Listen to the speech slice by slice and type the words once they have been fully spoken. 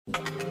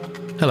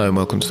Hello and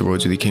welcome to the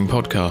Royds with the King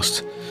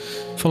podcast.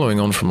 Following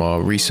on from our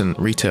recent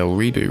Retail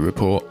Reboot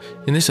report,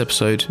 in this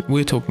episode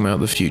we're talking about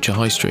the future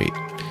high street.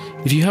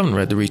 If you haven't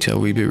read the Retail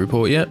Reboot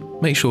report yet,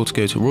 make sure to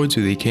go to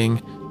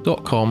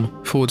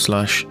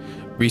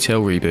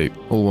roydswiththeking.com/retail reboot,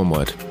 all one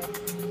word.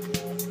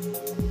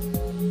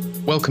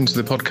 Welcome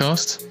to the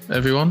podcast,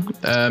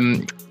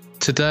 everyone.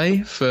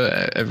 Today,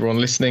 for everyone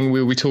listening,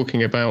 we'll be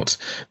talking about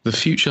the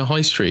future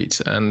high street,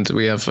 and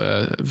we have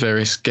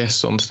various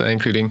guests on today,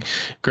 including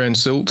Graham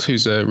Salt,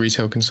 who's a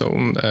retail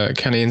consultant at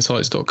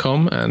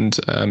cannyinsights.com and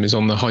is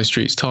on the High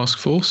Streets Task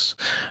Force,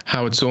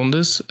 Howard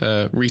Saunders,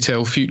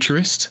 retail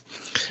futurist,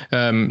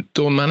 Dawn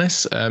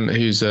Mannis,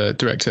 who's a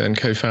director and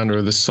co-founder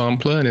of The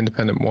Sampler, an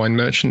independent wine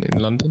merchant in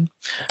London,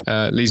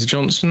 Lisa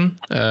Johnson,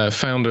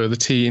 founder of the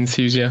Tea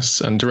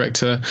Enthusiasts and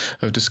director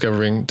of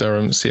Discovering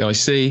Durham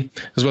CIC,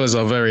 as well as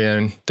our very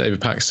own David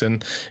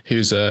Paxton,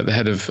 who's the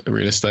head of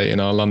real estate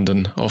in our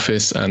London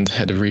office and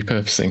head of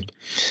repurposing.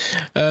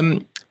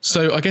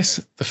 So I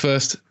guess the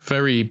first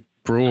very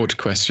broad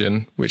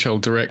question, which I'll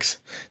direct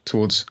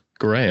towards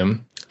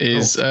Graham,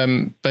 is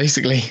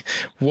basically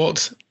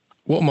what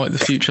might the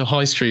future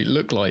high street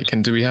look like?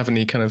 And do we have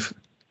any kind of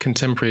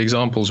contemporary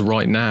examples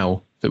right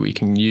now that we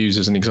can use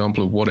as an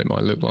example of what it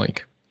might look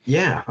like?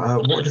 Yeah,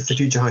 what does the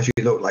future high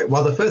street look like?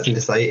 Well, the first thing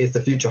to say is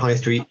the future high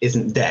street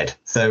isn't dead.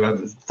 So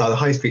the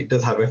high street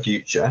does have a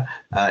future.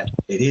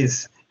 It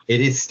is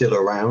still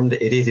around.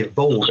 It is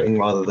evolving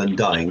rather than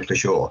dying, for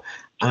sure.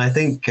 And I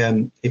think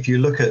if you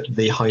look at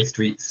the high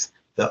streets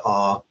that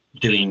are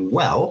doing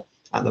well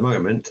at the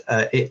moment,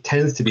 it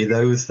tends to be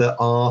those that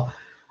are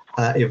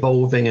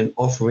evolving and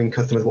offering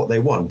customers what they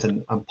want.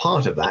 And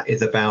part of that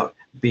is about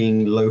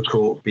being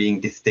local, being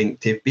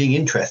distinctive, being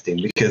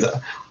interesting, because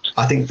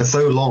I think for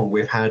so long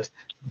we've had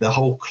the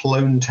whole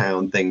clone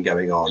town thing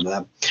going on.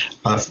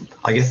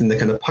 I guess in the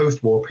kind of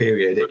post-war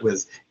period, it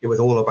was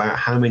all about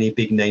how many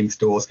big name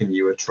stores can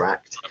you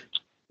attract.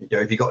 You know,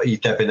 if you got your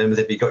Debenhams,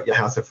 if you got your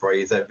House of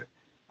Fraser,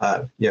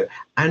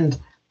 and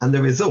the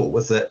result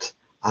was that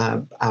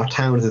our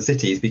towns and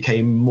cities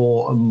became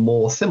more and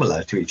more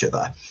similar to each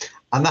other.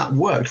 And that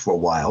worked for a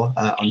while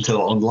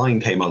until online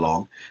came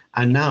along.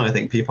 And now I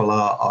think people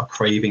are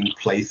craving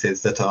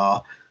places that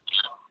are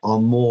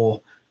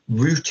more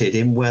rooted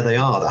in where they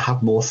are, that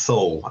have more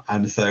soul.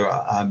 And so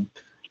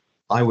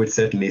I would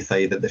certainly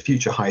say that the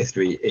future high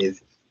street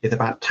is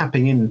about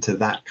tapping into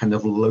that kind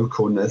of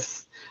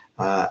localness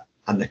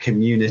and the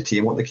community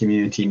and what the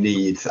community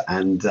needs,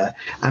 and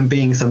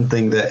being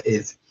something that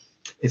is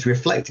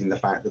reflecting the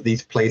fact that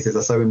these places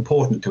are so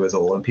important to us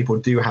all, and people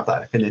do have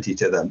that affinity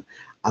to them.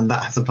 And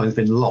that has sometimes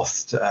been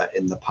lost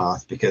in the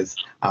past because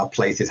our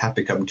places have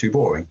become too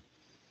boring.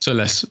 So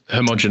less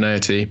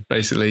homogeneity,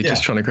 basically,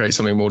 just trying to create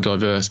something more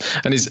diverse.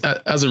 And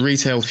as a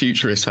retail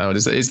futurist, Howard,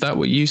 is that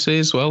what you see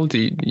as well?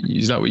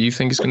 Is that what you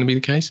think is going to be the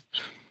case?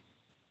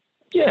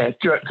 Yeah,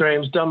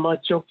 Graham's done my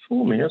job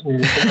for me, hasn't he?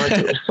 It's a nice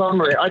little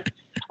summary. I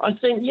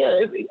think,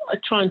 I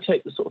try and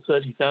take the sort of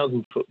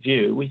 30,000 foot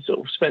view. We sort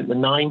of spent the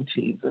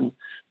 90s and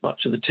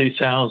much of the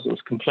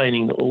 2000s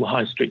complaining that all the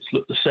high streets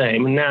look the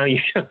same. And now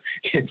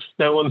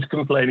no one's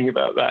complaining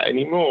about that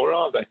anymore,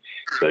 are they?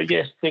 So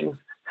yes, things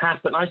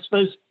happen. I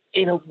suppose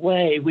in a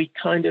way we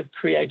kind of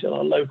created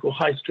our local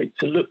high street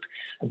to look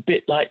a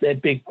bit like their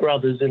big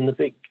brothers in the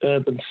big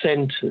urban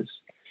centres.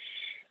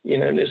 You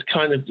know, and it's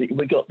kind of,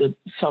 we got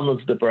some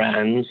of the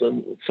brands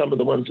and some of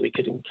the ones we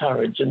could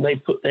encourage, and they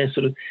put their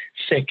sort of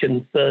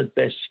second, third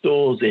best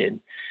stores in.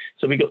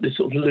 So we got this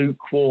sort of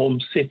lukewarm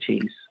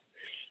cities,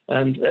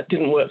 and that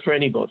didn't work for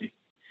anybody.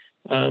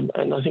 And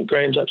I think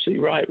Graham's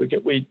absolutely right.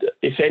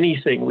 If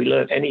anything, we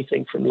learned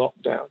anything from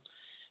lockdown.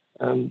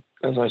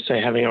 As I say,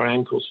 having our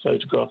ankles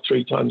photographed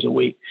 3 times a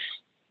week,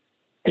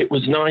 it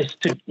was nice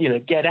to,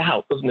 get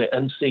out, wasn't it,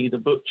 and see the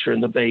butcher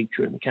and the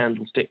baker and the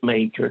candlestick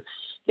maker,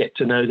 get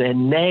to know their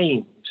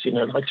names.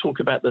 I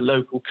talk about the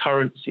local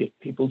currency of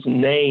people's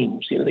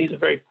names. These are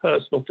very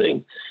personal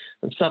things.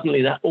 And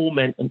suddenly that all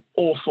meant an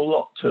awful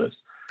lot to us.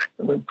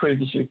 And when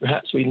previously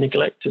perhaps we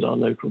neglected our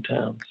local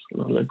towns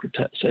and our local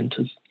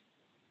centres.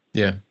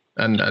 Yeah.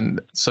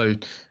 And so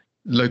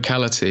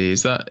locality,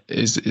 is that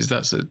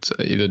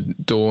either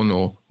Dawn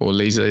or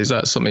Lisa, is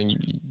that something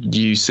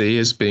you see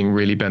as being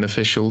really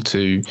beneficial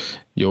to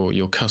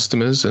your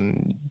customers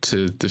and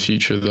to the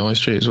future of the high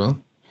street as well?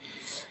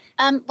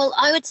 Well,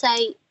 I would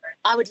say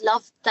I would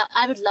love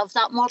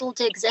that model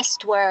to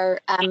exist where,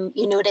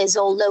 it is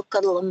all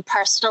local and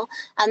personal.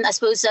 And I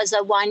suppose as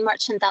a wine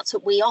merchant, that's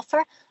what we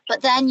offer.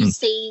 But then you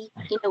see,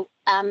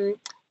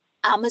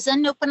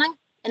 Amazon opening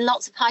in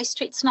lots of high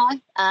streets now.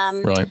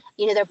 Right.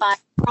 They're buying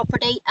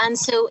property. And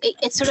so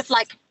it's sort of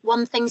like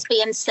one thing's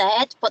being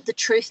said, but the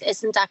truth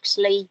isn't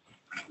actually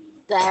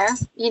there.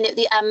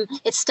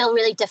 It's still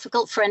really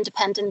difficult for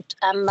independent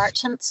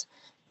merchants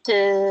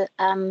to,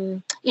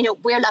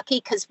 we're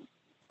lucky because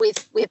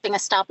we've been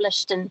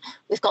established and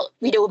we've got,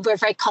 we're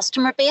very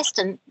customer based,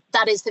 and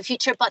that is the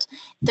future. But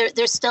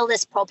there's still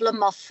this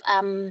problem of,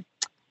 I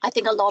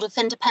think a lot of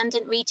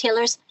independent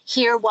retailers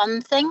hear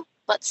one thing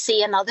but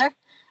see another,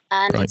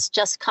 and It's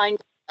just kind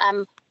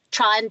of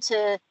trying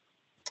to,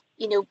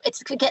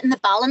 it's getting the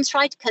balance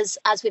right, because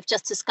as we've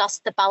just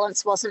discussed, the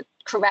balance wasn't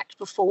correct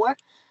before.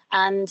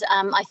 And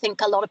I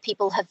think a lot of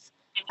people have,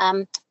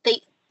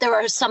 there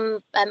are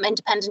some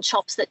independent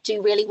shops that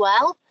do really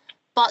well,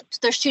 but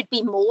there should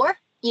be more.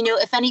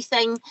 If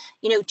anything,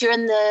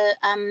 during the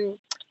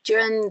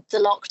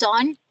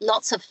lockdown,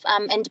 lots of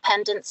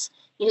independents,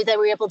 they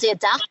were able to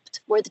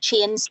adapt where the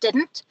chains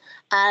didn't,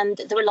 and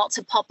there were lots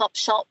of pop-up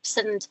shops,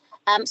 and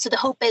so the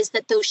hope is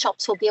that those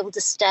shops will be able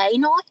to stay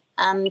now,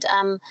 and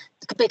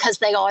because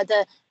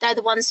they're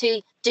the ones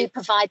who do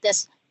provide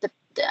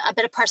a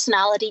bit of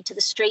personality to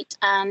the street,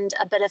 and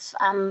a bit of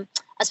I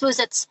suppose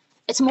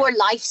it's more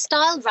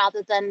lifestyle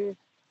rather than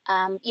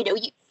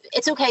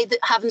it's okay that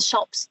having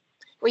shops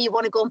where you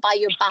want to go and buy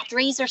your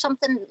batteries or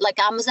something like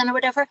Amazon or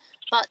whatever.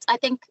 But I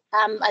think,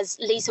 as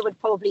Lisa would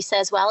probably say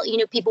as well,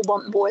 people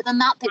want more than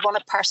that. They want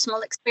a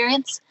personal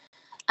experience.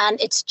 And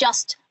it's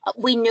just,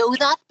 we know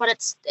that, but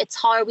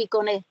it's how are we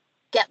going to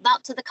get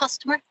that to the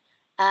customer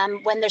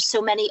when there's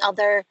so many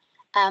other,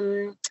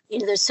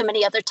 there's so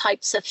many other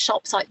types of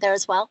shops out there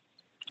as well.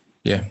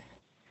 Yeah.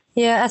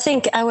 Yeah, I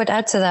think I would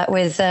add to that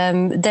with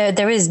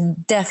there is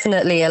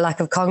definitely a lack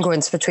of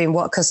congruence between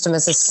what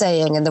customers are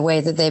saying and the way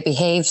that they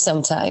behave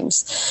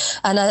sometimes.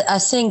 And I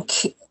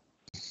think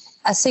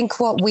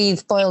what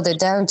we've boiled it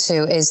down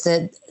to is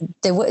that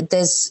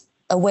there's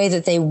a way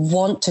that they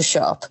want to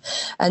shop,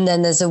 and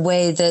then there's a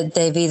way that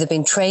they've either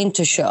been trained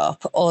to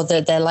shop or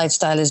that their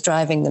lifestyle is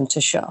driving them to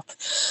shop.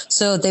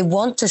 So they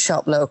want to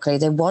shop locally,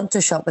 they want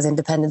to shop with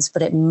independents,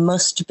 but it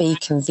must be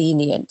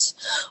convenient.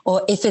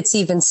 Or if it's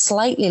even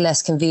slightly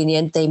less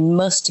convenient, they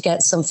must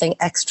get something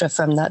extra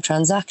from that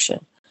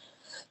transaction.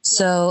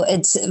 So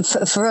it's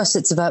for us,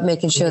 it's about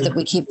making sure that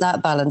we keep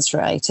that balance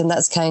right. And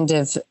that's kind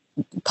of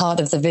part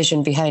of the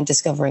vision behind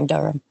Discovering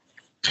Durham.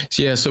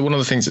 Yeah, so one of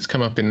the things that's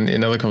come up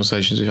in other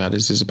conversations we've had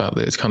is about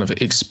this kind of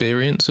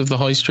experience of the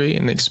high street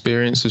and the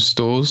experience of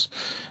stores.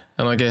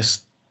 And I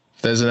guess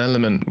there's an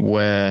element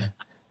where,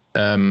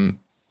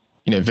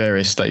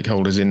 various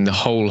stakeholders in the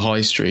whole high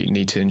street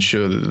need to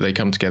ensure that they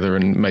come together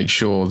and make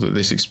sure that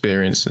this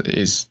experience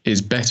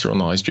is better on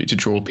the high street to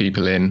draw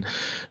people in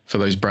for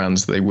those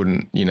brands that they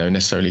wouldn't,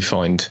 necessarily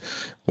find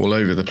all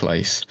over the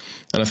place.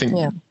 And I think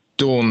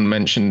Dawn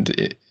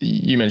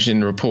you mentioned in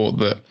the report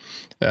that,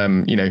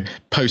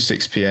 post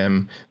 6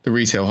 p.m, the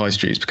retail high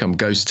streets become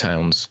ghost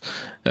towns.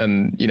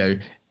 And,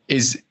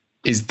 is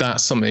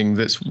that something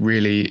that's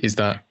really, is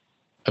that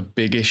a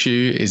big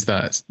issue? Is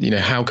that,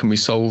 how can we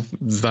solve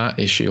that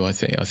issue? I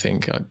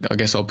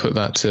guess I'll put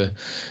that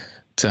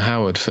to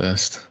Howard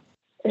first.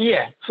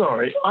 Yeah,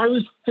 sorry. I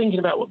was thinking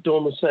about what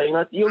Dawn was saying.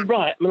 You're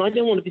right. I mean, I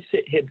don't want to be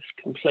sitting here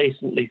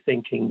complacently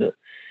thinking that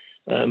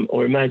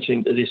or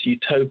imagining that this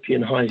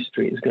utopian high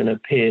street is going to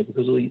appear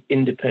because all these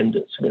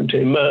independents are going to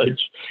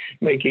emerge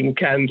making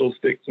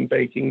candlesticks and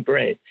baking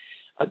bread.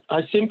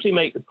 I simply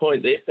make the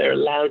point that if they're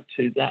allowed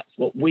to, that's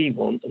what we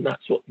want and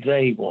that's what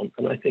they want.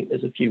 And I think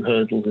there's a few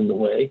hurdles in the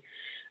way,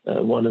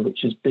 one of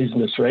which is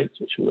business rates,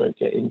 which we won't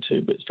get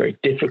into, but it's very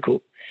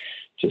difficult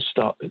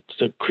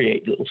to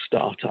create a little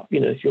startup.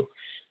 If you're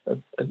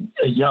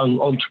a young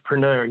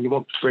entrepreneur and you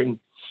want to bring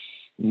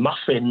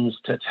muffins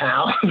to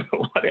town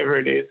or whatever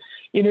it is,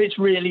 it's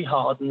really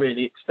hard and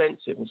really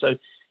expensive. And so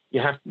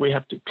we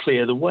have to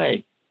clear the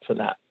way for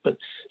that. But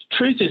the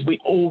truth is we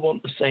all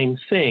want the same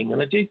thing.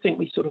 And I do think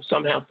we sort of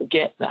somehow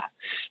forget that.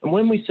 And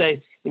when we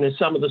say,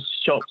 some of the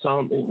shops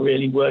aren't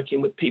really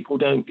working, but people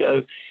don't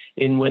go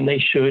in when they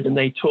should, and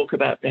they talk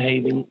about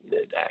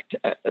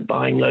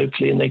buying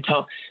locally and they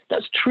can't,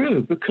 that's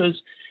true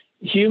because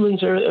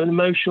humans are an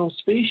emotional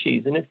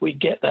species. And if we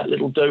get that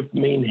little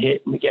dopamine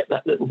hit and we get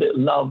that little bit of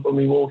love when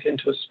we walk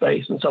into a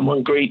space and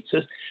someone greets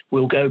us,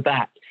 we'll go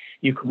back.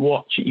 You can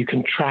watch it. You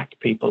can track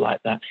people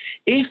like that.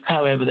 If,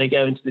 however, they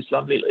go into this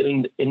lovely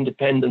little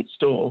independent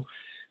store,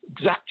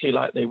 exactly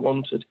like they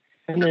wanted,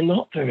 and they're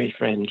not very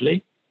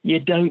friendly, you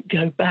don't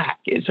go back.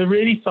 It's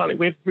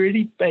we're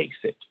really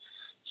basic.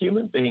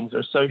 Human beings are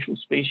a social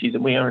species,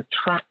 and we are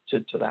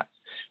attracted to that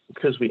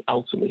because we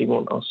ultimately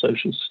want our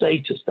social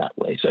status that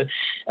way. So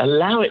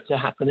allow it to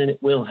happen and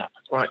it will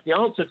happen. Right. The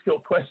answer to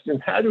your question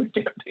is how do we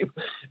get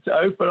people to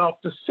open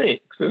after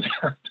 6?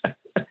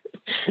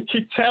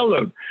 You tell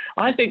them.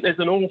 I think there's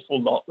an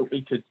awful lot that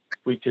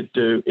we could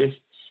do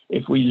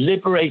if we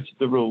liberated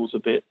the rules a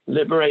bit,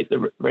 liberate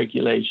the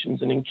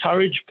regulations and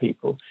encourage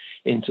people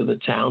into the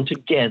town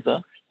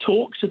together.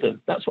 Talk to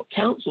them. That's what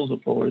councils are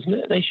for, isn't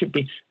it? They should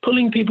be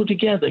pulling people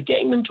together,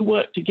 getting them to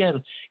work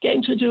together,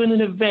 getting to doing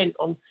an event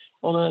on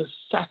a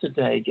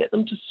Saturday, get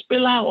them to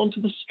spill out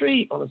onto the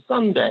street on a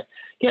Sunday,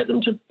 get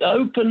them to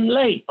open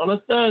late on a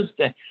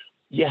Thursday.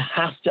 You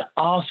have to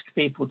ask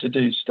people to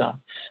do stuff.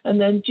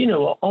 And then, do you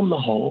know what? On the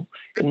whole,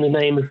 in the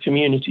name of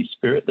community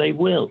spirit, they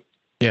will.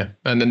 Yeah.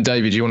 And then,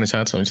 David, you wanted to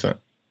add something to that?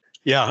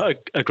 Yeah, I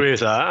agree with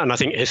that. And I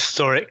think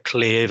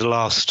historically, the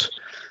last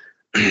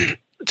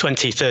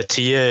 20,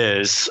 30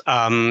 years,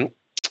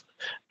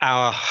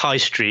 our high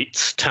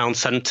streets, town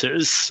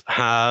centres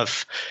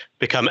have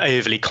become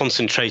overly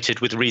concentrated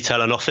with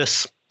retail and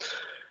office.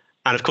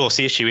 And of course,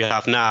 the issue we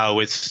have now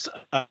with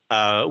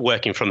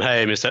working from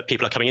home is that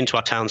people are coming into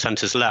our town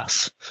centres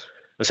less.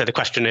 And so the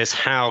question is,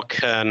 how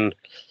can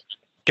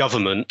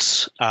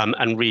government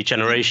and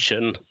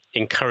regeneration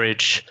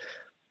encourage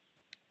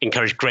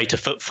greater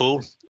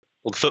footfall,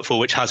 or the footfall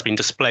which has been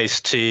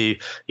displaced to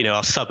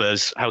our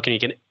suburbs? How can you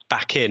get it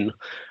back in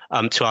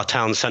to our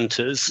town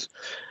centres?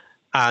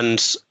 And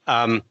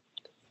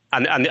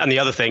the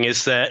other thing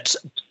is that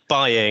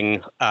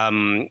buying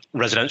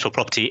residential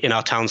property in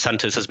our town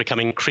centres has become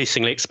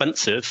increasingly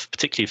expensive,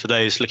 particularly for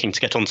those looking to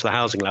get onto the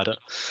housing ladder.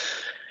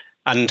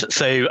 And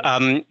so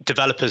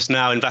developers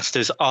now,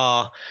 investors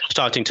are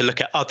starting to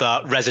look at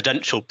other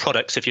residential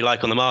products, if you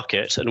like, on the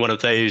market. And one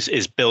of those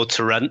is build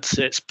to rent.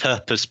 It's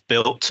purpose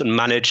built and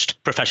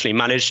managed, professionally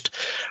managed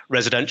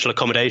residential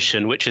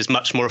accommodation, which is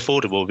much more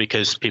affordable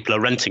because people are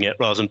renting it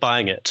rather than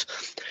buying it.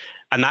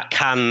 And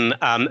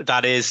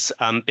that is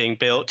being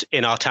built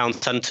in our town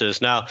centres.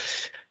 Now,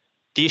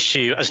 the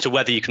issue as to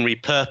whether you can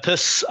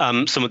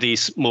repurpose some of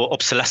these more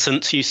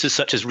obsolescent uses,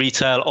 such as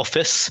retail,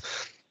 office,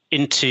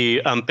 into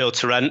build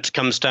to rent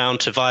comes down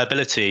to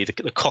viability,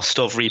 the cost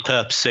of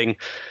repurposing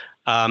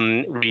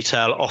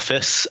retail,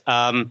 office,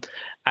 and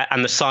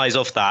the size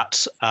of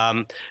that.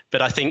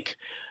 But I think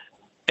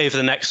over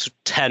the next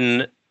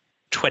 10,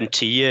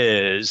 20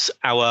 years,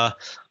 our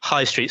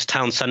high streets,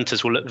 town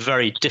centres will look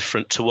very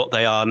different to what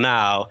they are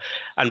now,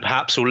 and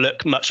perhaps will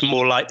look much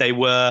more like they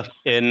were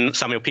in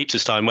Samuel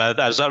Pepys's time, where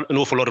there's an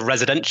awful lot of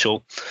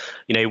residential,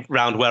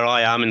 round where I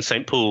am in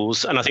St.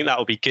 Paul's. And I think that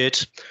will be good.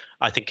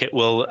 I think it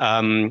will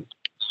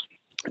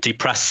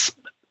depress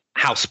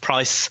house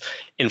price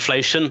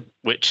inflation,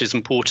 which is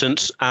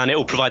important, and it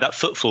will provide that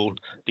footfall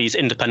these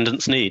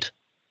independents need.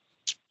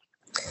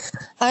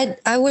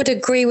 I would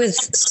agree with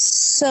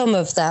some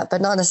of that,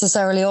 but not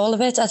necessarily all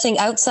of it. I think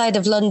outside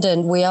of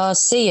London, we are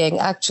seeing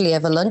actually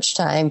over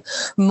lunchtime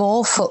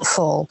more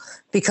footfall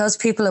because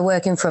people are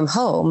working from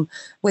home.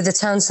 With a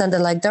town centre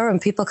like Durham,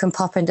 people can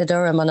pop into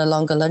Durham on a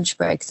longer lunch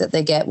break that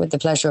they get with the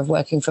pleasure of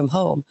working from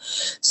home.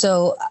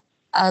 So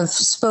I've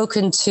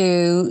spoken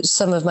to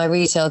some of my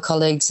retail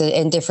colleagues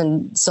in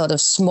different sort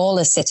of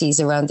smaller cities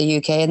around the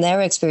UK, and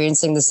they're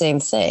experiencing the same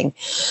thing.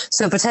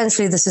 So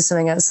potentially this is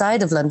something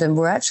outside of London.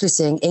 We're actually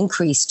seeing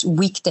increased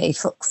weekday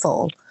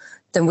footfall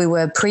than we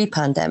were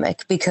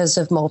pre-pandemic because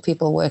of more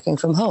people working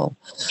from home.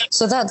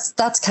 So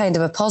that's kind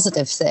of a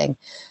positive thing.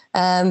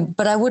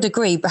 But I would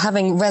agree, but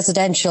having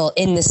residential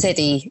in the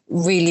city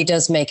really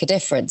does make a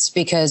difference,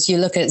 because you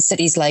look at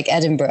cities like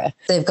Edinburgh,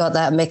 they've got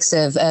that mix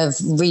of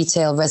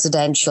retail,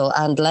 residential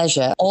and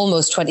leisure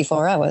almost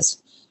 24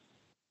 hours.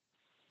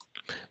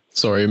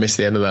 Sorry, I missed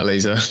the end of that,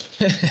 Lisa.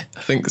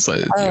 I think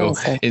your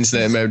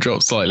internet may have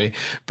dropped slightly,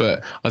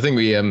 but I think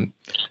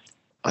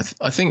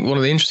I think one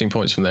of the interesting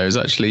points from there is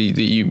actually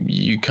that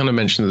you kind of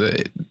mentioned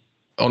that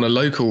on a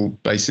local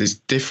basis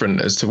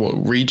different as to what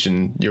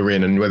region you're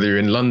in, and whether you're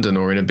in London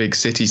or in a big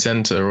city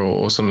centre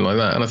or something like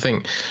that. And I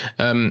think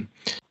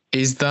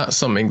is that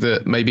something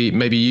that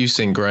maybe you've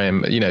seen,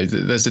 Graham?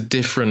 There's a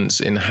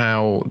difference in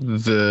how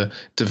the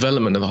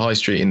development of the high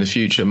street in the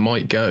future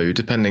might go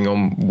depending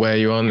on where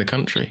you are in the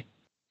country.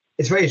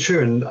 It's very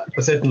true, and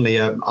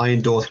certainly I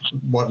endorse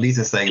what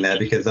Lisa's saying there,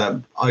 because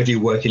I do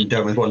work in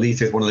Durham as well.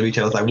 Lisa is one of the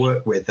retailers I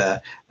work with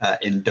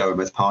in Durham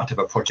as part of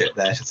a project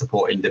there to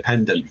support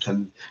independence,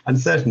 and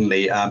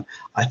certainly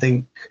I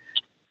think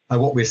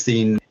what we've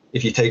seen,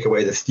 if you take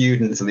away the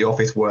students and the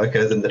office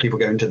workers and the people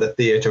going to the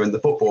theatre and the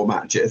football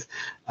matches,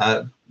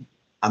 and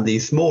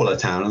these smaller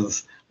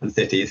towns and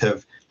cities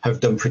have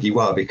done pretty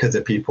well because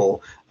of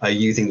people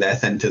using their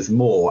centres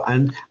more,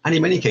 and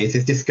in many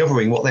cases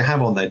discovering what they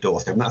have on their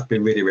doorstep. And that's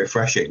been really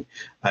refreshing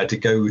to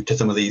go to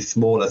some of these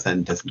smaller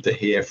centres and to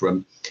hear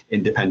from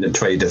independent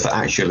traders that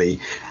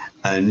actually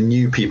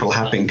new people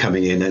have been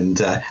coming in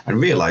and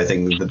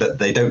realising that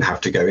they don't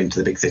have to go into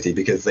the big city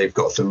because they've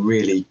got some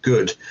really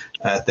good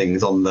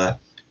things on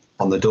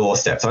the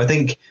doorstep. So I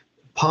think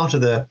part of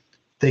the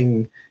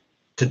thing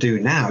to do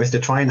now is to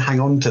try and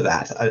hang on to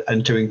that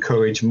and to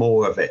encourage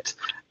more of it.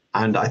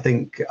 And I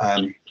think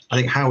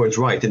Howard's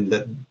right in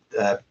that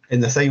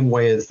in the same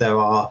way as there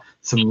are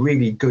some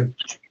really good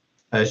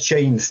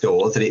chain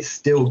stores that it's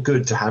still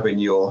good to have in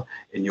your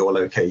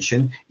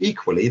location,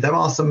 equally there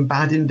are some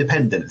bad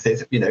independents.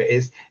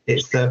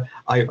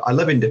 I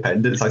love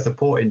independence, I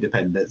support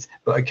independence,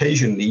 but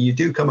occasionally you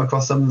do come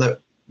across some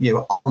that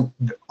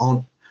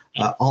aren't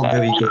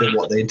very good at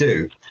what they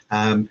do.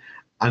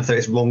 And so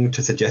it's wrong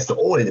to suggest that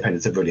all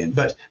independents are brilliant.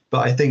 But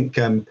I think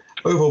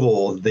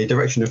overall, the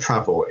direction of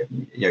travel,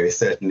 is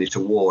certainly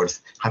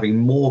towards having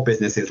more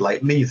businesses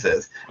like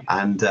Lisa's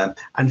and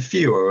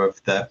fewer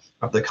of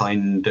the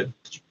kind of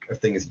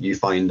things that you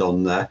find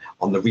on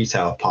the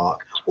retail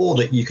park, or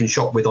that you can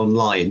shop with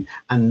online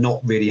and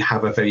not really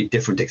have a very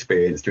different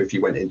experience to if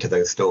you went into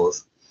those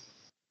stores.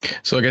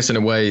 So I guess in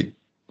a way,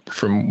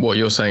 from what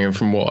you're saying and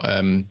from what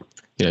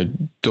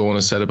Dawn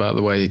has said about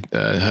the way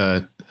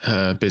her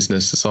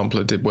business, a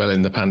sampler, did well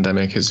in the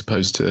pandemic as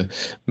opposed to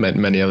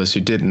many others who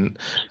didn't.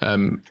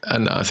 And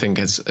I think,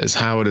 as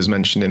Howard has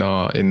mentioned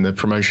in the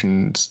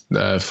promotions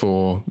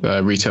for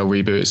Retail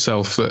Reboot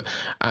itself, that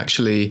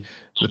actually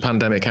the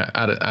pandemic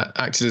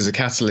acted as a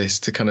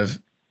catalyst to kind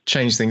of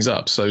change things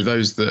up. So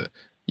those that,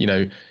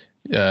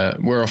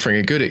 were offering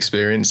a good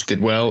experience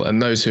did well,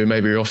 and those who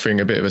maybe were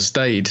offering a bit of a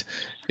staid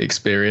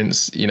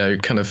experience,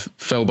 kind of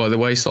fell by the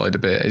wayside a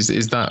bit.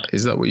 Is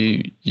that what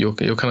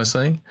you're kind of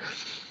saying?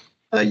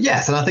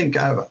 Yes, and I think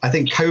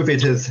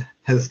COVID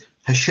has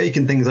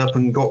shaken things up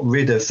and got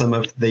rid of some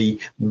of the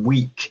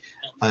weak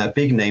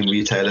big name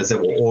retailers that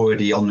were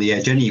already on the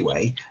edge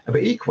anyway.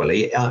 But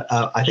equally,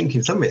 I think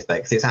in some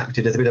respects it's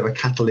acted as a bit of a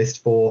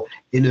catalyst for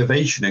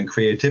innovation and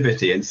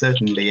creativity. And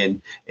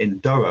certainly in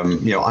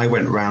Durham, I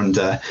went round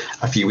a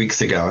few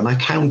weeks ago and I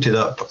counted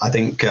up, I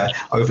think,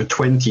 over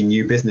 20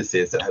 new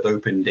businesses that had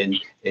opened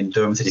in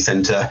Durham city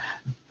centre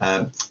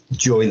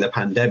during the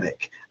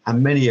pandemic.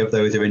 And many of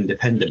those are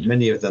independent.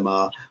 Many of them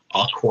are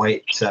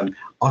quite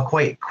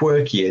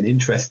quirky and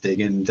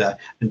interesting and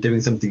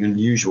doing something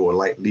unusual,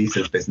 like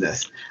Lisa's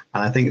business.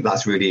 And I think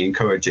that's really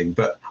encouraging.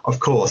 But of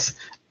course,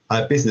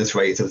 business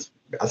rates, as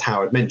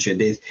Howard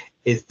mentioned,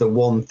 is the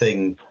one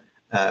thing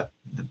that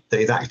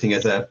is acting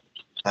as a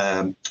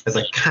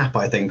cap,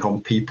 I think, on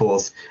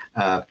people's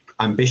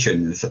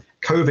ambitions.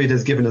 COVID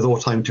has given us all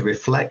time to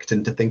reflect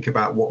and to think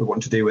about what we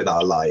want to do with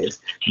our lives.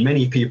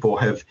 Many people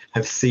have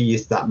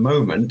seized that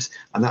moment,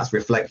 and that's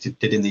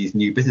reflected in these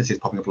new businesses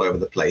popping up all over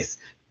the place.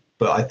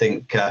 But I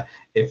think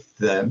if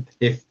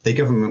the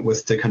government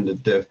was to kind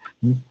of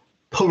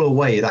pull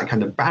away that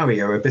kind of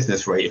barrier of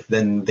business rate,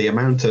 then the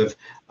amount of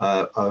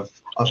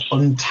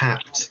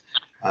untapped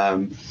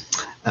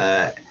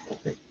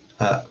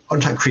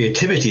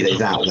creativity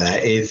that's out there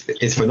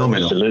is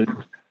phenomenal.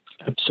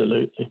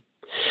 Absolutely.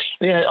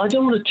 Yeah, I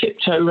don't want to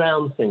tiptoe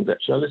around things,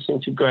 actually. I'm listening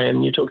to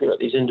Graham, you're talking about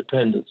these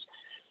independents.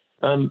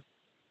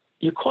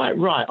 You're quite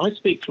right. I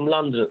speak from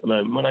London at the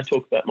moment. When I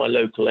talk about my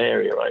local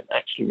area, I'm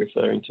actually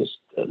referring to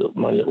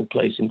my little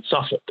place in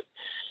Suffolk.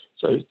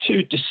 So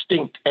two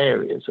distinct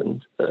areas,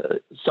 and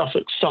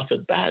Suffolk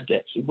suffered badly,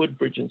 actually.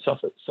 Woodbridge and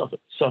Suffolk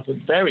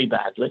suffered very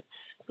badly,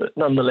 but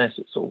nonetheless,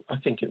 I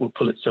think it will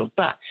pull itself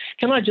back.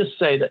 Can I just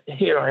say that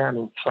here I am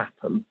in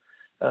Clapham,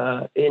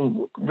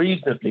 in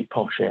reasonably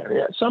posh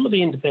area. Some of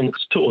the independent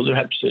stores are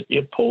absolutely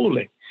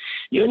appalling.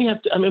 You only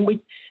have to,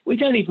 we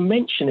don't even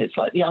mention it. It's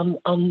like the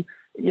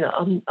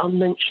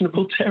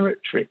unmentionable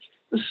territory.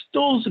 The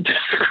stores are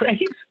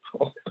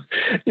disgraceful.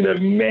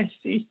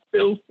 Messy,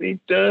 filthy,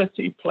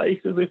 dirty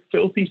places with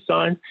filthy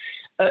signs.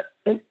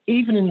 And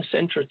even in the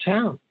centre of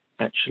town,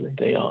 actually,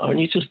 they are. And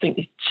you just think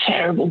these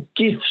terrible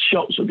gift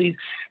shops with these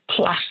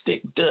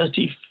plastic,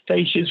 dirty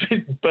faces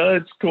with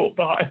birds caught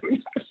behind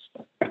them.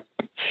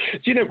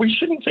 We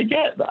shouldn't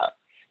forget that.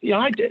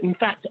 I did. In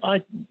fact,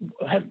 I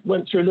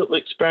went through a little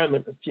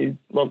experiment a few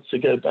months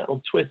ago back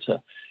on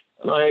Twitter,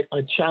 and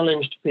I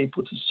challenged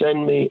people to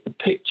send me a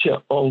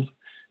picture of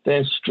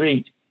their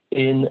street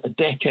in a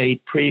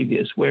decade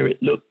previous where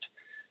it looked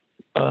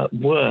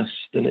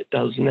worse than it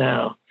does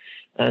now.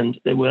 And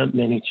there weren't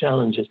many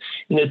challenges.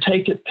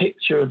 Take a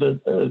picture of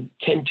a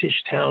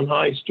Kentish town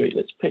high street.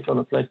 Let's pick on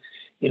a place,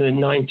 in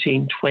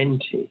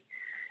 1920.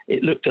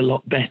 It looked a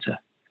lot better.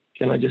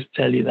 Can I just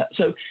tell you that?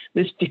 So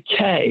this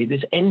decay,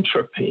 this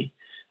entropy,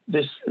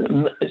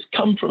 it's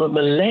come from a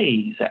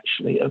malaise,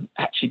 actually, of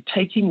actually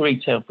taking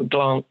retail for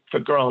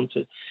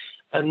granted,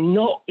 and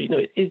not,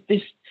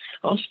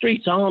 our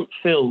streets aren't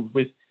filled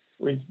with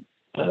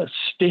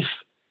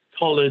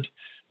stiff-collared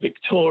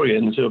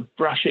Victorians who are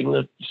brushing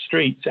the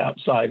streets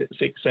outside at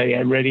 6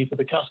 a.m. ready for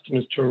the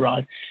customers to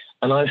arrive.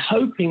 And I'm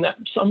hoping that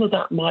some of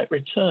that might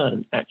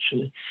return,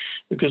 actually,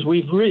 because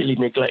we've really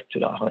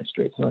neglected our high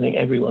streets. And I think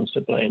everyone's to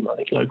blame. I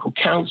think local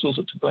councils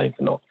are to blame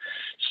for not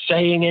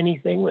saying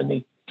anything when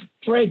these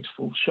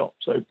dreadful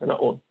shops open up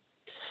or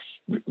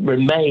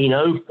remain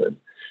open.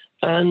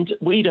 And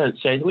we don't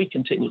say that. We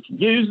continue to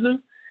use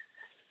them.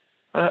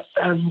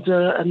 And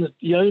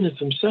the owners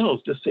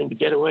themselves just seem to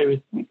get away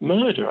with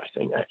murder, I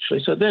think,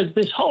 actually. So there's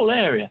this whole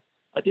area.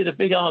 I did a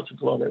big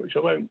article on it, which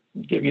I won't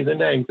give you the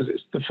name because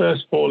it's the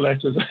first four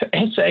letters,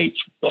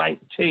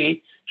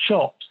 SH-T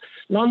shops.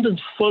 London's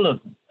full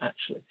of them,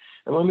 actually.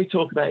 And when we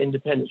talk about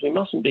independence, we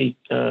mustn't be,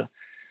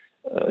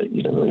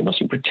 we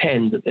mustn't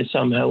pretend that they're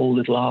somehow all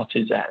little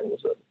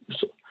artisans that are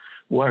sort of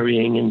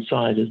worrying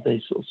inside as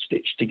they sort of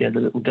stitch together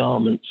little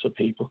garments for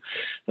people.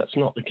 That's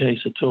not the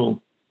case at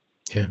all.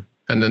 Yeah.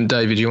 And then,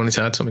 David, you wanted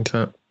to add something to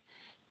that?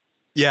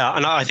 Yeah,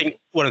 and I think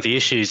one of the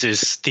issues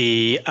is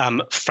the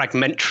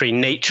fragmentary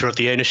nature of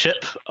the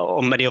ownership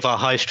on many of our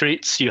high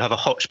streets. You have a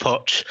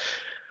hodgepodge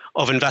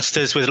of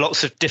investors with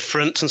lots of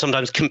different and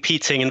sometimes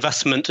competing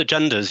investment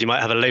agendas. You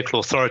might have a local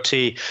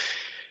authority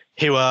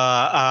who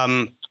are,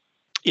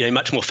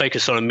 much more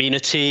focused on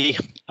amenity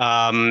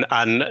and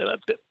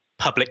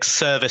public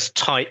service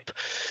type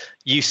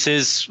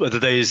uses, whether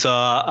those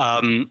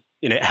are,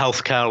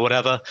 healthcare or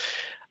whatever.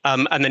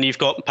 And then you've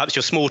got perhaps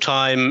your small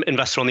time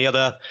investor on the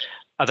other,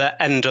 other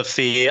end of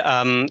the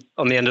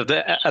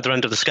other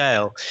end of the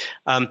scale.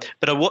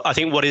 But I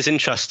think what is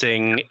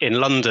interesting in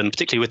London,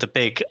 particularly with the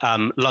big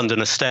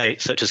London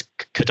estates such as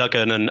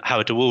Cadogan and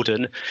Howard de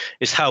Walden,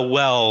 is how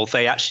well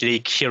they actually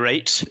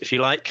curate, if you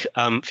like,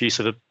 for use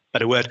of a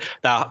better word,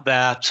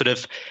 their sort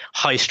of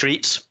high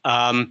streets,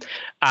 and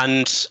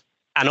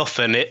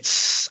often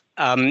it's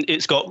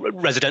got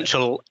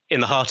residential in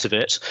the heart of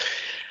it.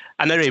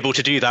 And they're able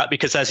to do that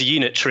because there's a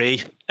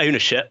unitary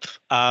ownership,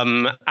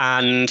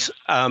 and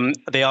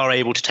they are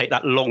able to take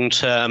that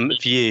long-term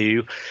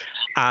view,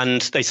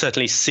 and they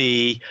certainly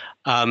see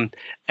a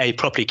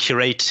properly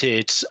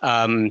curated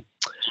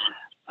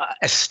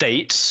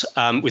estate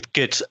with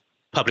good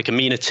public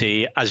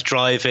amenity as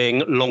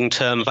driving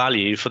long-term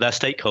value for their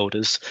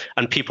stakeholders.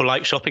 And people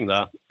like shopping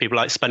there. People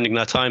like spending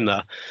their time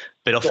there.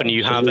 But often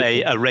you have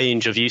a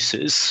range of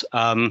uses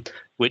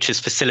which is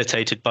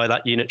facilitated by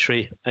that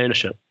unitary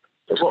ownership.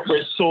 What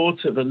we're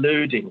sort of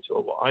alluding to,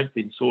 or what I've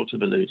been sort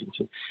of alluding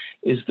to,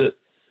 is that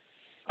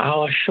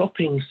our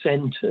shopping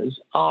centres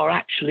are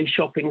actually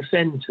shopping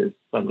centres,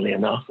 funnily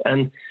enough.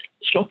 And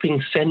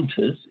shopping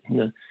centres,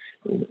 in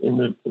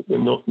the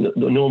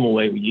normal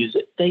way we use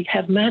it, they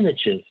have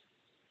managers,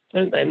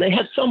 don't they? And they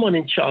have someone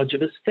in charge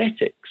of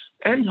aesthetics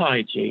and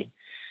hygiene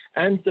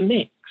and the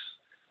mix.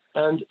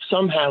 And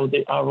somehow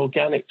our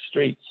organic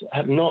streets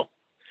have not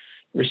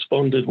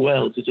responded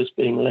well to just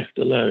being left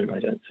alone, I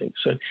don't think.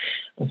 So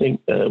I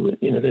think,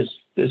 there's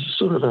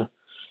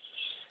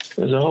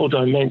a whole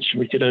dimension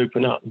we could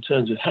open up in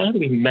terms of how do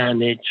we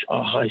manage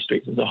our high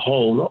streets as a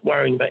whole, not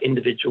worrying about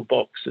individual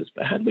boxes,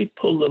 but how do we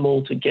pull them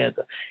all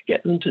together,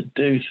 get them to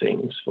do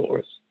things for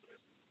us?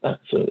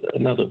 That's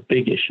another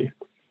big issue.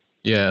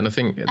 Yeah, and I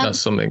think that's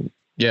something.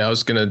 Yeah, I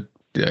was going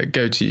to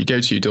go to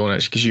you, Dawn,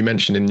 actually, because you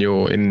mentioned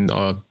in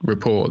our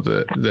report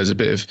that there's a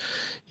bit of,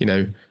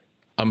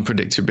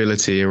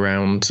 unpredictability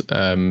around,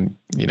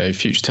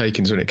 future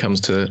takings when it comes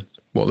to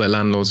what their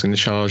landlord's going to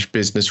charge,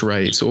 business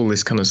rates, all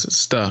this kind of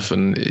stuff.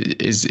 And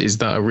is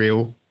that a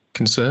real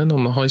concern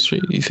on the high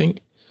street, you think?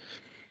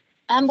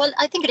 Well,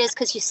 I think it is,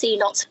 because you see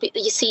lots of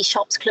people, you see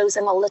shops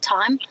closing all the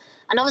time.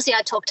 And obviously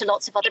I talk to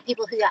lots of other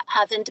people who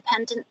have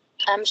independent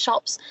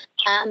shops,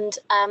 and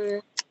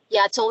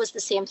it's always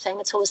the same thing.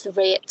 It's always the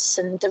rates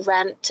and the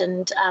rent,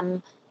 and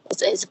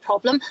is a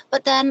problem.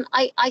 But then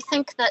I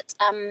think that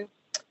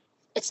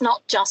it's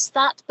not just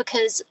that,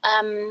 because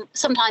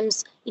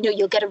sometimes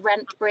you'll get a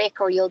rent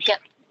break, or you'll get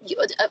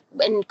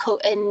in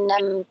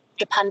the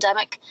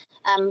pandemic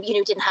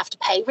didn't have to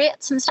pay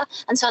rates and stuff,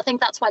 and so I think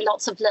that's why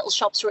lots of little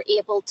shops were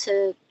able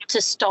to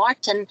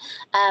start, and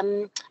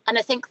I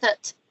think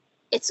that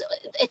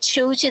it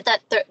shows you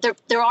that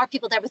there are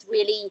people there with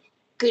really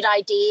good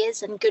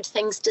ideas and good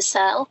things to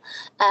sell,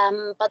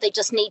 but they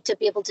just need to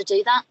be able to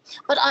do that.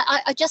 But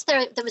I just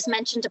there was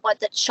mentioned about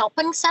that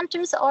shopping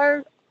centres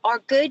are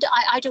good.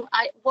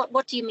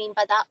 What do you mean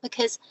by that?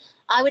 Because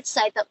I would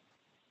say that,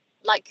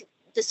 like,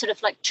 the sort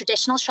of like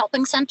traditional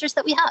shopping centres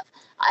that we have,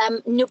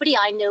 nobody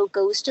I know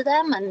goes to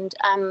them, and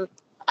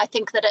I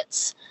think that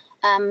it's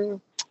I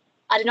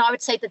don't know, I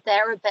would say that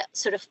they're a bit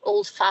sort of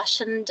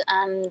old-fashioned,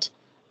 and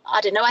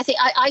I don't know, I think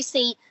I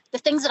see the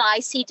things that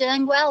I see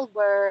doing well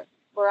where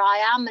I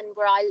am and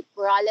where I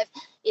live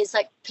is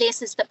like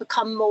places that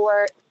become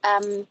more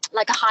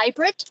like a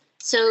hybrid.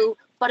 So,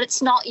 but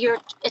it's not your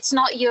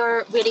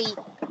really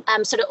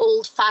sort of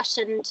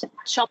old-fashioned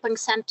shopping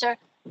centre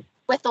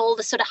with all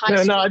the sort of high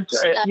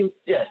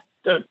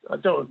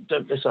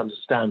don't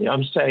misunderstand me.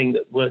 I'm saying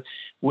that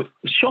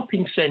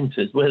shopping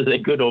centres, whether they're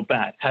good or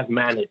bad, have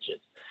managers,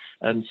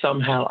 and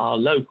somehow our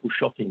local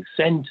shopping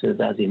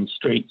centres, as in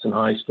streets and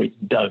high streets,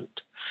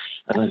 don't.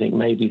 And I think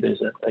maybe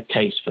there's a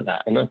case for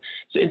that. And I'm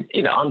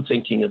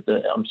thinking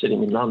I'm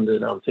sitting in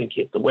London, I'm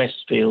thinking of the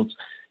Westfields.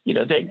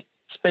 They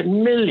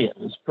spend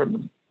millions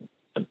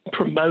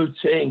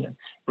promoting and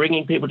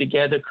bringing people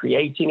together,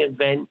 creating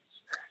events,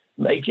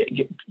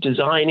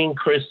 designing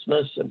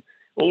Christmas and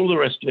all the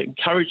rest of it,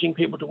 encouraging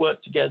people to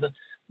work together.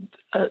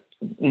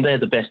 They're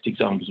the best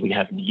examples we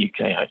have in the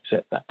UK, I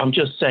accept that. I'm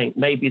just saying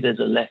maybe there's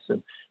a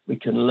lesson we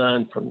can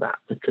learn from that,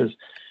 because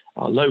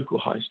our local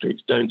high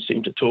streets don't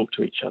seem to talk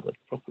to each other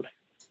properly.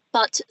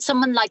 But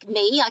someone like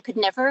me, I could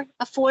never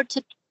afford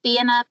to be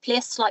in a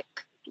place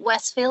like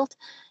Westfield.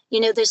 So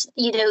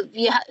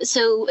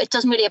it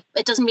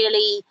doesn't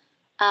really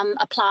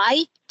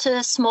apply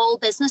to small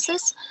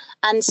businesses,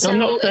 and so I'm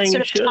not saying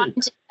it's sort of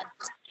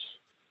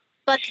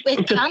but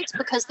it can't,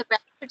 because the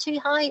rents are too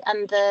high,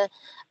 and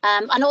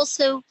and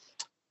also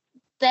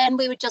then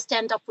we would just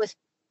end up with.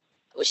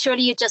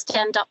 Surely you just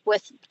end up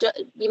with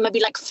maybe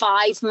like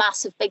 5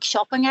 massive big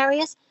shopping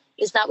areas.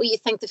 Is that what you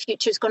think the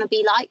future is going to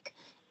be like?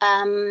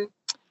 I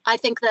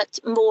think that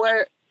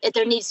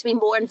there needs to be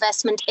more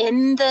investment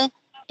in the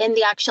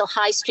actual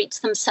high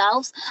streets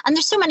themselves. And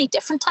there's so many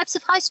different types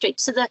of high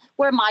streets. So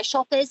where my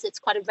shop is, it's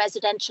quite a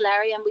residential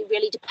area, and we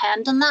really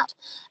depend on that.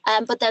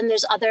 But then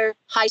there's other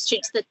high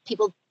streets that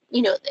people,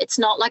 it's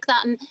not like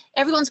that. And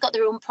everyone's got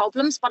their own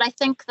problems. But I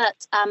think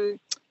that,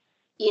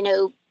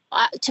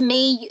 to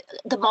me,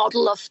 the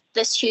model of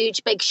this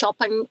huge big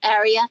shopping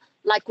area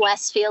like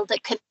Westfield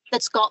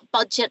that's got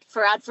budget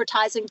for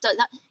advertising.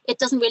 It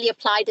doesn't really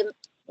apply to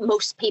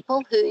most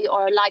people who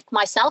are like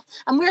myself,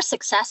 and we're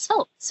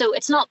successful. So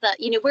it's not that,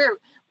 we're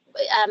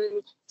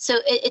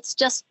it's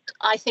just,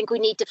 I think we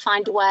need to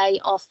find a way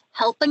of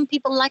helping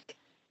people like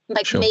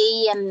sure.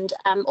 me and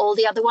all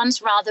the other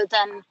ones, rather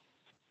than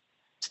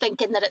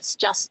thinking that it's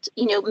just,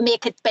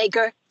 make it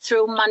bigger,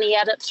 throw money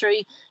at it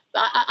through.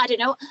 I don't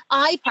know.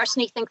 I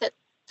personally think that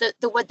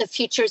the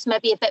future is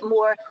maybe a bit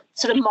more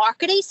sort of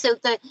markety. So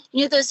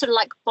those sort of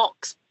like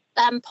box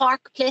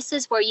park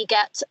places where you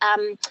get,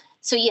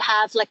 so you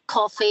have like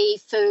coffee,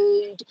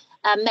 food,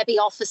 maybe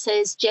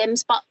offices,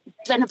 gyms, but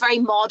in a very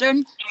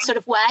modern sort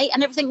of way,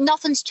 and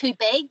nothing's too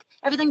big.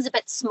 Everything's a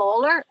bit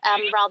smaller,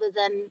 rather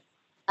than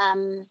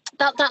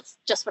that's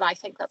just what I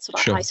think. That's what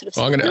sure. I sort of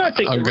think. I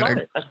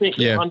think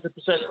you're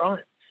 100%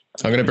 right.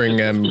 I'm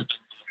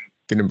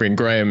going to bring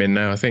Graham in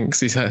now, I think,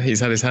 'cause he's had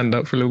his hand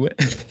up for a little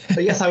bit.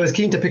 Yes, I was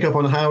keen to pick up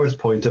on Howard's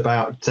point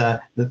about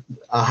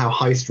how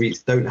high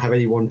streets don't have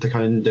anyone to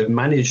kind of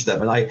manage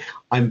them. And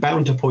I'm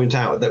bound to point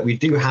out that we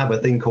do have a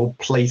thing called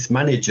place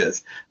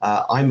managers.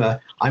 I'm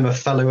a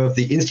fellow of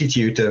the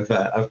Institute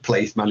of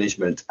Place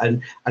Management.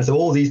 And so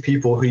all these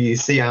people who you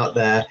see out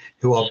there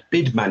who are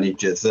bid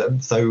managers,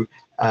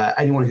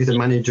 anyone who's a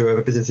manager of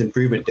a business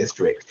improvement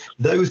district,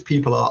 those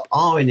people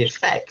are in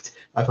effect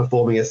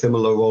performing a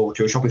similar role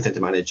to a shopping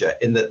centre manager,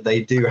 in that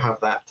they do have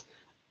that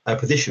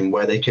position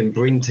where they can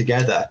bring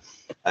together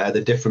the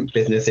different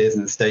businesses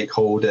and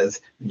stakeholders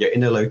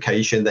in a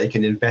location. They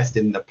can invest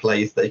in the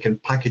place, they can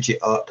package it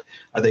up,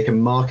 they can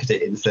market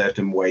it in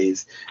certain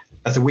ways.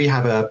 So we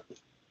have a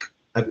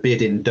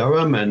bid in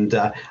Durham, and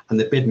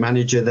the bid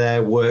manager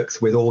there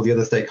works with all the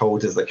other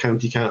stakeholders, the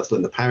county council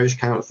and the parish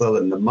council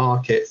and the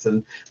markets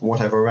and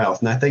whatever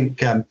else. And I think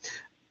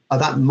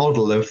that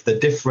model of the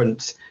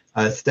different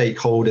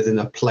stakeholders in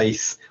a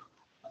place,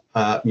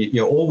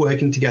 all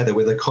working together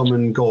with a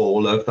common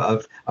goal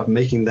of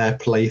making their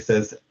place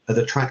as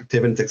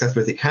attractive and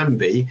successful as it can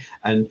be,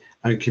 and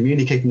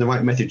communicating the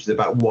right messages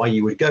about why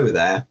you would go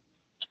there,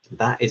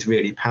 that is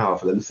really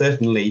powerful. And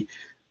certainly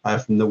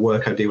from the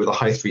work I do with the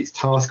High Streets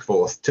Task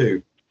Force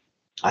too,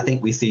 I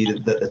think we see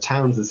that the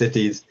towns and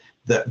cities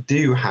that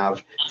do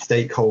have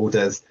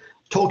stakeholders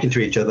talking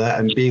to each other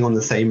and being on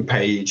the same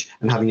page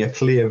and having a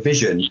clear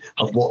vision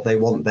of what they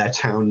want their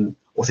town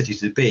or city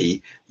to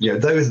be,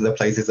 those are the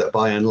places that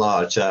by and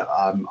large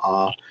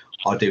are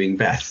doing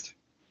best.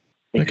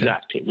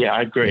 Exactly. Yeah,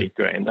 I agree,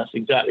 Graham. That's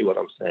exactly what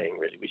I'm saying,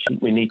 really.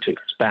 We need to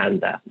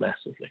expand that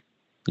massively.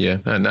 Yeah,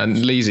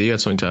 and Lisa, you had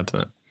something to add to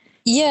that.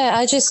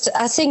 Yeah,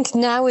 I think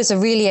now is a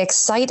really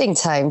exciting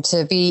time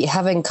to be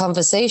having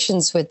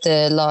conversations with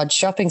the large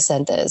shopping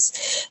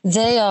centres.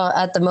 They are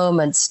at the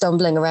moment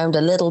stumbling around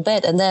a little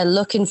bit, and they're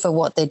looking for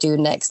what they do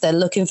next. They're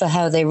looking for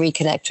how they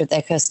reconnect with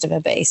their customer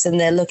base, and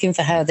they're looking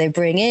for how they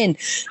bring in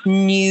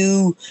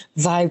new,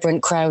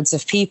 vibrant crowds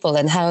of people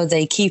and how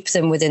they keep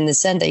them within the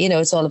centre.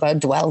 It's all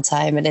about dwell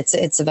time, and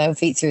it's about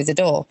feet through the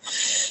door.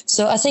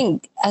 So I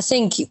think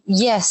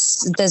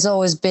yes, there's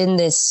always been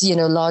this,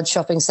 large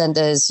shopping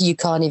centres, you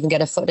can't even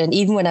get a foot in.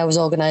 Even when I was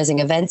organising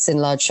events in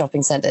large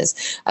shopping centres,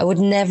 I would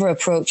never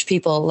approach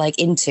people like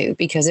into,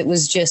 because it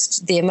was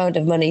just the amount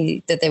of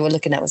money that they were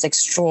looking at was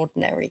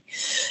extraordinary.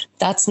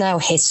 That's now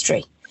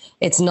history.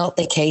 It's not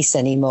the case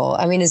anymore.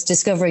 I mean, as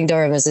Discovering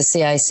Durham as a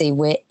CIC,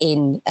 we're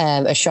in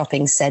a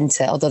shopping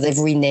centre, although they've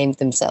renamed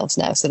themselves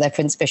now. So they're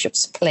Prince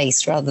Bishop's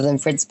Place rather than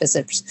Prince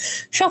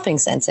Bishop's Shopping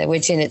Centre,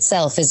 which in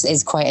itself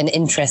is quite an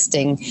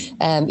interesting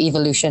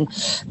evolution.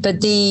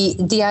 But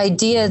the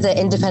idea that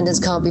independents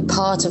can't be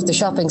part of the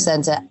shopping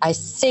centre, I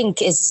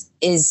think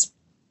is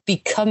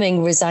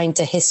becoming resigned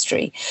to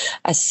history.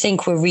 I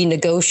think we're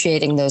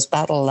renegotiating those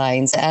battle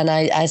lines, and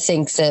I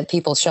think that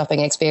people's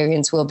shopping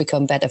experience will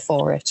become better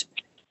for it.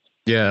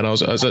 Yeah, and I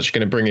was actually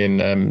going to bring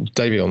in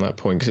David on that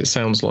point, because it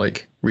sounds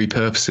like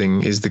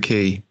repurposing is the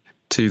key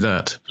to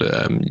that.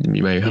 But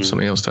you may have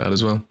something else to add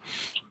as well.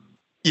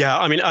 Yeah,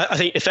 I mean, I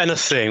think if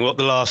anything, what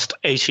the last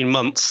 18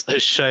 months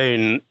has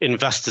shown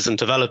investors and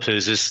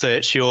developers is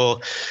that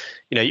your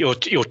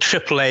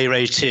AAA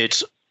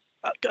rated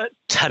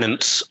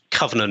tenant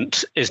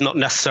covenant is not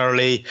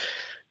necessarily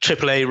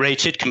AAA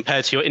rated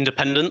compared to your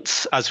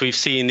independents, as we've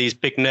seen these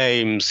big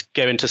names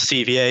go into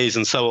CVAs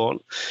and so on.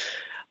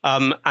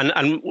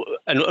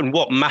 And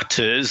what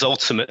matters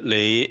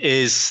ultimately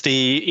is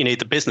the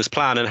business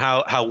plan and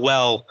how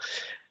well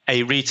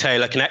a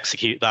retailer can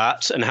execute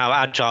that, and how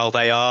agile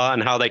they are,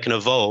 and how they can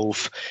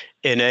evolve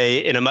in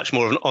a much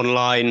more of an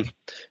online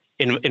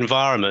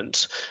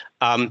environment.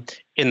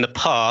 In the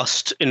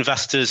past,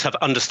 investors have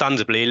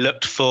understandably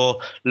looked for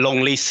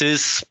long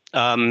leases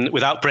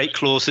without break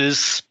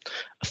clauses,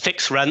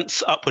 fixed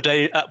rents, upward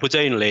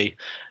only.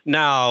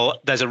 Now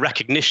there's a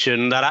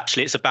recognition that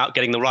actually it's about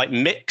getting the right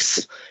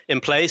mix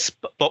in place.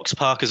 Box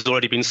Park has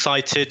already been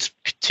cited,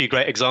 two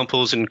great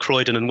examples in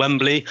Croydon and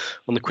Wembley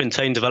on the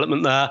Quintain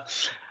development there.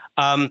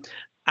 And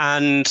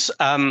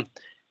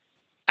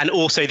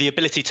also the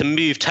ability to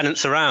move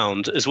tenants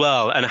around as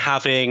well, and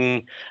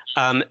having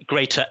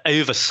greater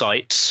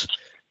oversight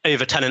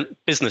over-tenant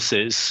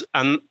businesses,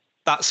 and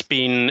that's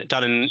been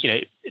done in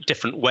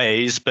different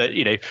ways. But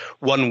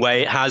one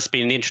way has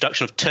been the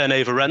introduction of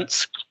turnover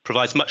rents,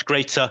 provides much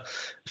greater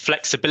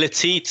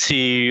flexibility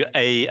to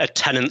a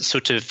tenant's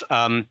sort of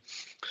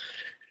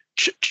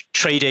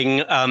trading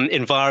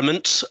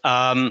environment,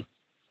 and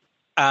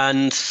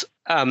that's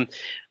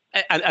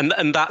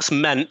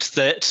meant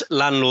that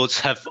landlords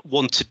have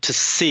wanted to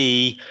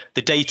see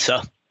the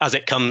data as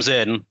it comes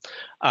in,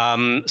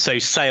 so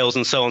sales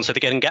and so on, so they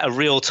can get a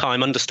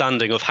real-time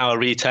understanding of how a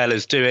retailer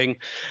is doing,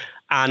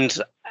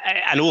 and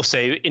also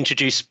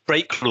introduce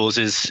break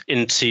clauses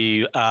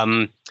into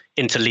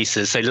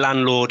leases. So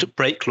landlord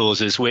break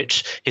clauses,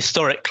 which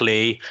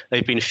historically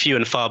they've been few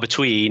and far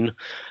between.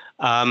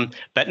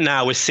 But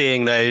now we're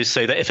seeing those,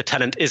 so that if a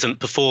tenant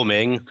isn't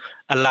performing,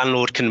 a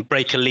landlord can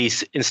break a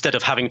lease instead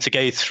of having to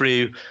go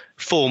through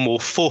formal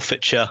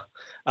forfeiture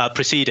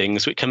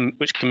proceedings, which can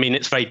mean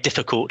it's very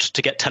difficult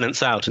to get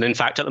tenants out. And in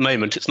fact, at the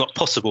moment, it's not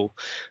possible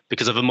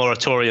because of a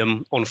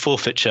moratorium on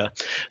forfeiture.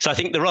 So I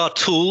think there are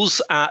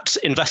tools at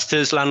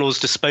investors, landlords'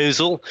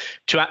 disposal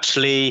to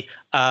actually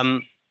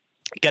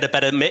get a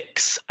better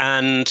mix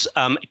and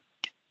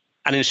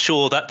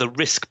ensure that the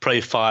risk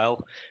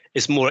profile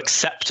is more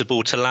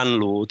acceptable to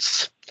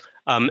landlords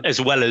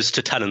as well as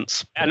to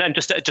tenants. And then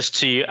just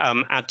to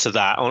add to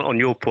that, on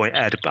your point,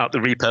 Ed, about the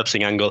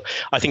repurposing angle,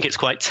 I think it's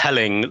quite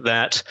telling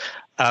that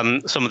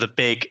some of the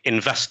big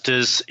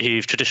investors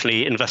who've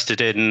traditionally invested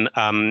in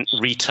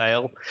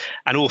retail,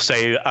 and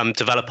also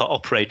developer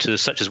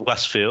operators such as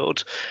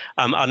Westfield,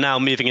 are now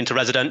moving into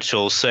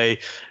residential. So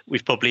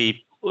we've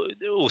probably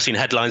all seen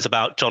headlines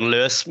about John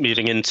Lewis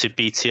moving into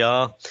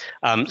BTR,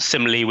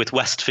 similarly with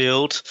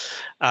Westfield,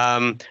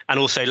 and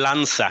also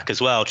Landsac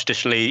as well.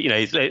 Traditionally,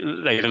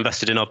 they've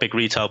invested in our big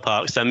retail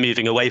parks. They're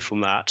moving away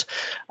from that.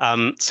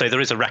 So there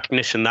is a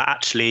recognition that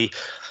actually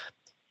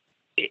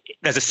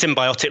there's a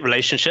symbiotic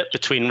relationship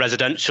between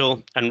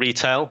residential and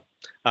retail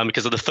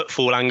because of the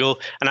footfall angle.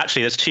 And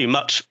actually, there's too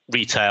much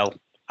retail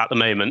at the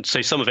moment.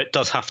 So some of it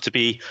does have to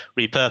be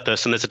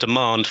repurposed, and there's a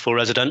demand for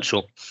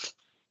residential.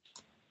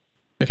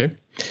 Okay,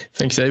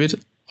 thanks,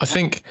 David. I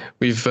think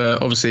we've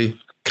obviously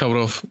covered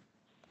off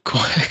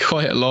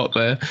quite a lot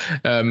there.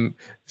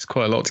 It's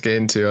quite a lot to get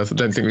into. I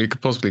don't think we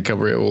could possibly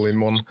cover it all in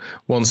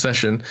one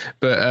session.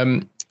 But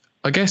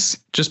I guess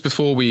just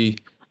before we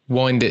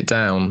wind it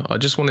down, I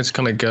just wanted to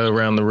kind of go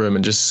around the room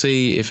and just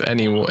see if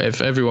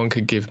everyone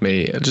could give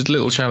me just a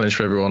little challenge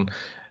for everyone,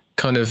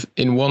 kind of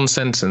in one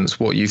sentence,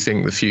 what you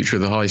think the future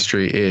of the high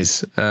street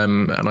is.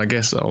 And I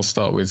guess I'll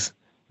start with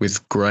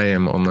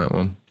Graham on that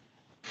one.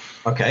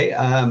 Okay,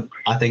 I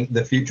think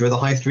the future of the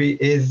high street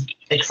is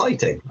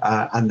exciting,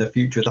 and the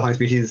future of the high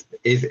street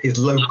is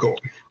local.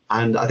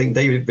 And I think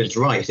David was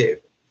right.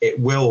 It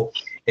will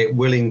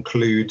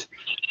include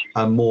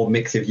more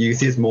mix of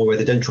uses, more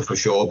residential for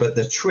sure. But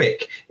the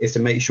trick is to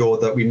make sure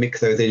that we mix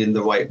those in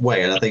the right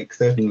way. And I think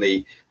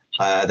certainly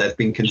there's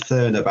been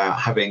concern about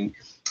having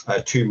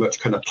too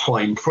much kind of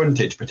prime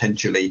frontage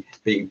potentially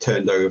being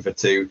turned over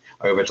to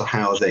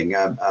housing,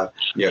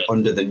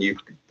 under the new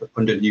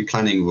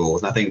planning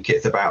rules. And I think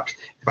it's about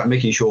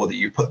making sure that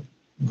you put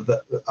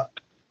the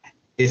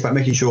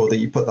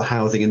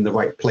housing in the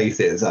right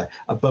places,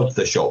 above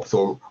the shops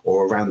or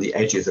around the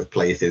edges of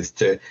places,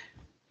 to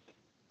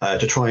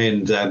try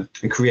and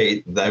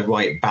create the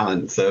right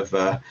balance of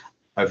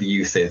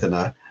uses and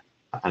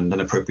an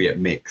appropriate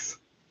mix.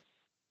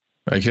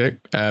 Okay,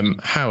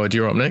 Howard,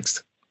 you're up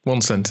next. One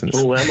sentence.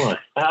 Oh, am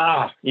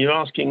I? You're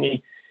asking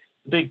me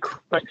big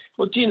question.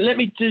 Well, let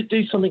me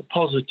do something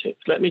positive.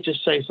 Let me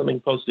just say something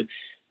positive.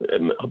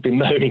 I've been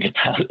moaning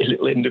about a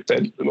little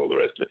independence and all the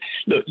rest of it.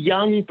 Look,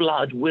 young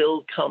blood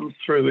will come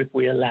through if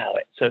we allow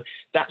it. So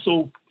that's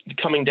all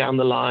coming down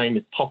the line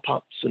with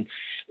pop-ups and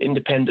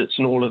independence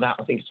and all of that.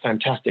 I think it's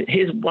fantastic.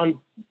 Here's one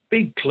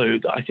big clue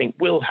that I think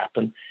will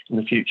happen in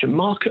the future.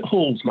 Market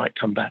halls might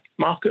come back.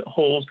 Market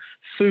halls,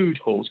 food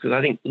halls, because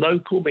I think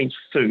local means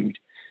food.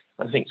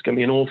 I think it's going to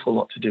be an awful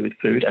lot to do with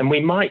food. And we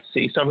might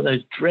see some of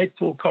those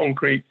dreadful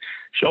concrete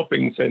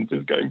shopping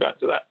centres, going back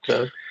to that,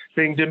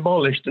 being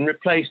demolished and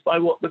replaced by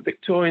what the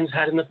Victorians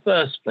had in the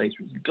first place,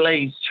 which was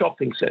glazed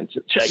shopping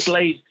centres,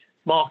 glazed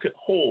market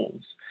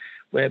halls,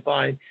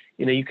 whereby,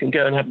 you can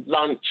go and have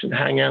lunch and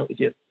hang out with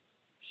your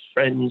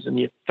friends and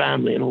your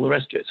family and all the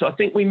rest of it. So I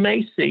think we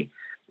may see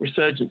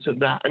resurgence of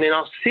that. And in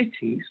our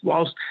cities,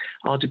 whilst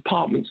our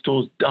department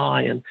stores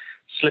die and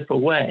slip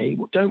away,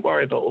 don't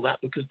worry about all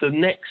that, because the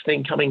next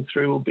thing coming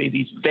through will be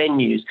these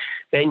venues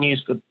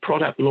for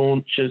product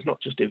launches, not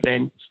just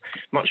events,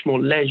 much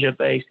more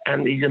leisure-based,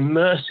 and these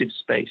immersive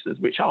spaces,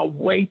 which are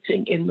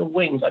waiting in the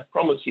wings, I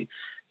promise you,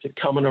 to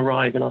come and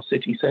arrive in our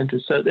city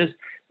centres. So there's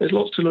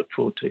lots to look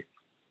forward to.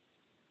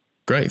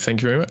 Great,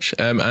 thank you very much.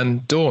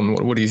 And Dawn,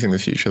 what do you think the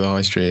future of the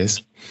high street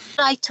is?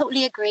 I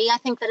totally agree. I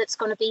think that it's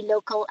going to be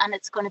local and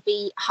it's going to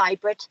be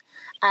hybrid.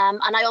 And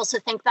I also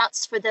think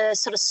that's for the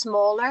sort of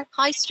smaller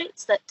high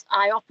streets that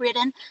I operate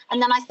in. And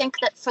then I think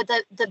that for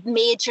the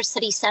major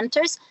city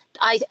centres,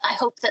 I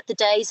hope that the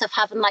days of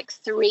having like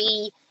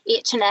 3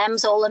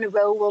 H&M's all in a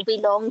row will be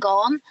long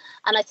gone.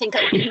 And I think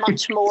it'll be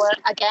much more,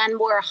 again,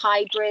 more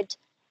hybrid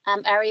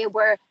area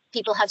where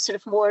people have sort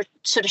of more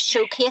sort of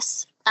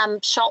showcase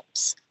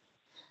shops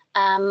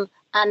and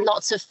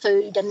lots of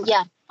food. And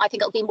yeah, I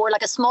think it'll be more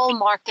like a small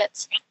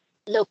market,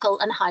 local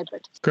and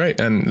hybrid. Great.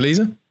 And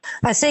Lisa?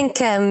 I think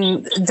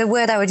the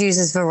word I would use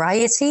is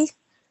variety.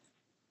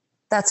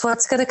 That's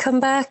what's going to come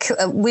back.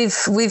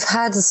 We've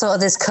had sort of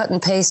this cut and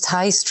paste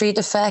high street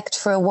effect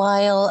for a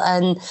while.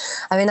 And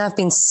I mean, I've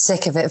been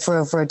sick of it for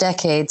over a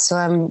decade. So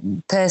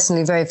I'm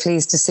personally very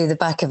pleased to see the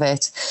back of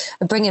it.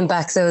 Bringing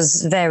back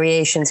those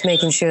variations,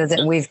 making sure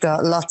that we've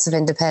got lots of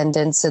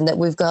independence and that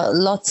we've got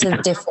lots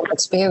of different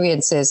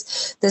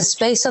experiences. There's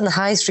space on the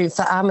high street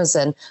for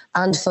Amazon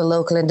and for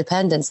local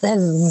independents. They're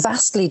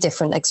vastly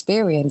different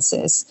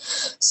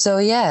experiences. So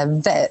yeah,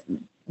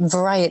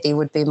 variety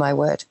would be my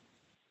word.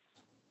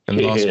 And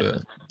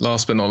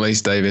last but not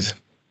least, David.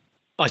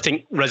 I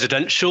think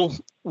residential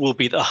will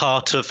be the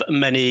heart of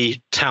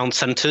many town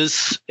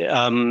centres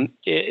to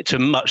a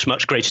much,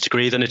 much greater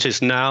degree than it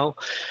is now.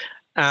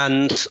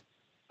 And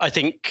I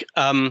think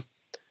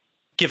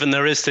given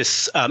there is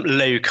this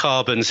low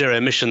carbon, zero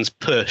emissions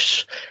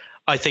push,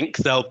 I think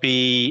there'll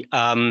be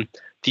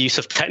the use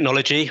of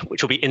technology,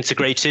 which will be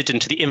integrated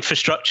into the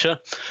infrastructure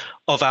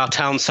of our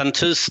town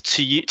centres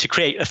to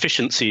create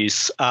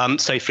efficiencies.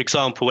 So, for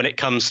example, when it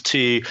comes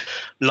to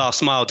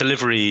last mile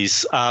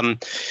deliveries,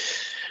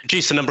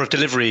 reduce the number of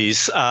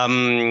deliveries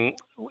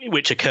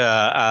which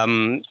occur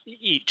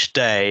each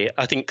day.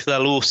 I think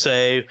there'll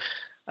also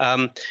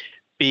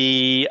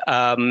be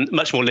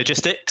much more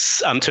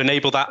logistics to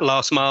enable that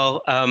last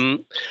mile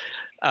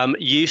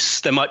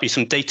use. There might be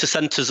some data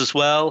centres as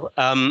well,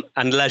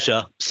 and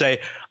leisure. So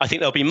I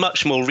think there'll be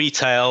much more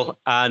retail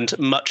and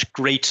much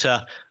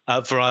greater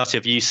variety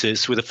of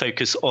uses with a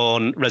focus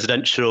on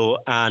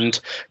residential and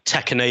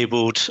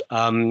tech-enabled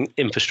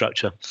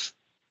infrastructure.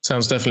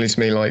 Sounds definitely to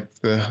me like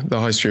the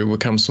high street will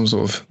become some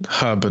sort of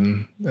hub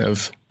and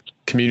of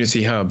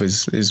community hub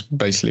is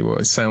basically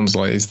what it sounds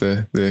like is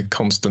the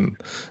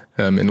constant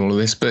in all of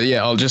this. But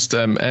yeah, I'll just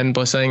end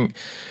by saying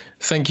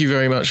thank you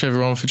very much,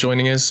 everyone, for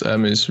joining us.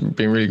 It's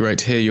been really great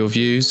to hear your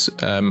views.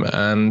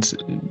 And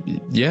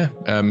yeah,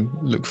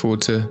 look forward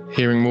to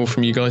hearing more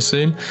from you guys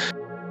soon.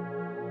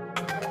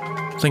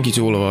 Thank you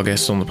to all of our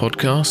guests on the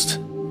podcast.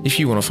 If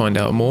you want to find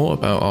out more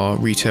about our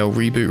Retail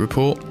Reboot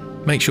report,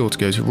 make sure to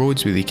go to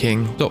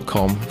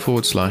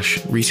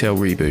roydswithyking.com/retail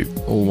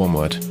reboot, all one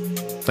word.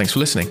 Thanks for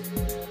listening.